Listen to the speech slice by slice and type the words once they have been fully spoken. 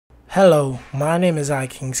Hello, my name is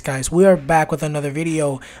iKings, guys. We are back with another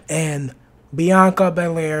video, and Bianca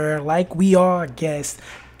Belair, like we all guessed,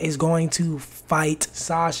 is going to fight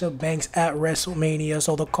Sasha Banks at Wrestlemania.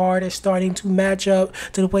 So the card is starting to match up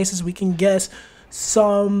to the places we can guess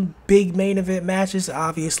some big main event matches.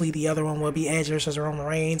 Obviously, the other one will be Edge versus Roman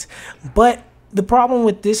Reigns. But the problem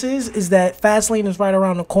with this is that Fastlane is right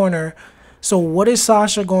around the corner. So what is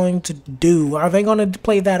Sasha going to do? Are they going to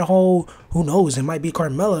play that whole, who knows, it might be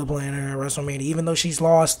Carmella playing her at WrestleMania, even though she's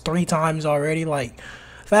lost 3 times already? Like,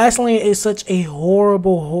 Fastlane is such a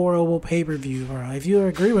horrible pay-per-view, bro. If you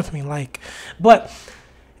agree with me, like, but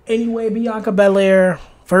anyway, Bianca Belair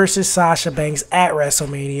versus Sasha Banks at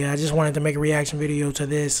WrestleMania. I just wanted to make a reaction video to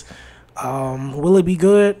this. Will it be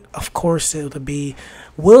good? Of course it will be.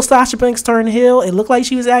 Will Sasha Banks turn heel? It looked like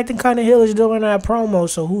she was acting kind of heelish during that promo,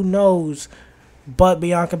 so who knows? But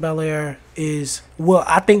Bianca Belair is, well,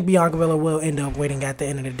 I think Bianca Belair will end up winning at the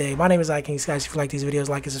end of the day. My name is iKings, guys. If you like these videos,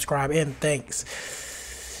 like and subscribe, and thanks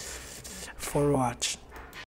for watching.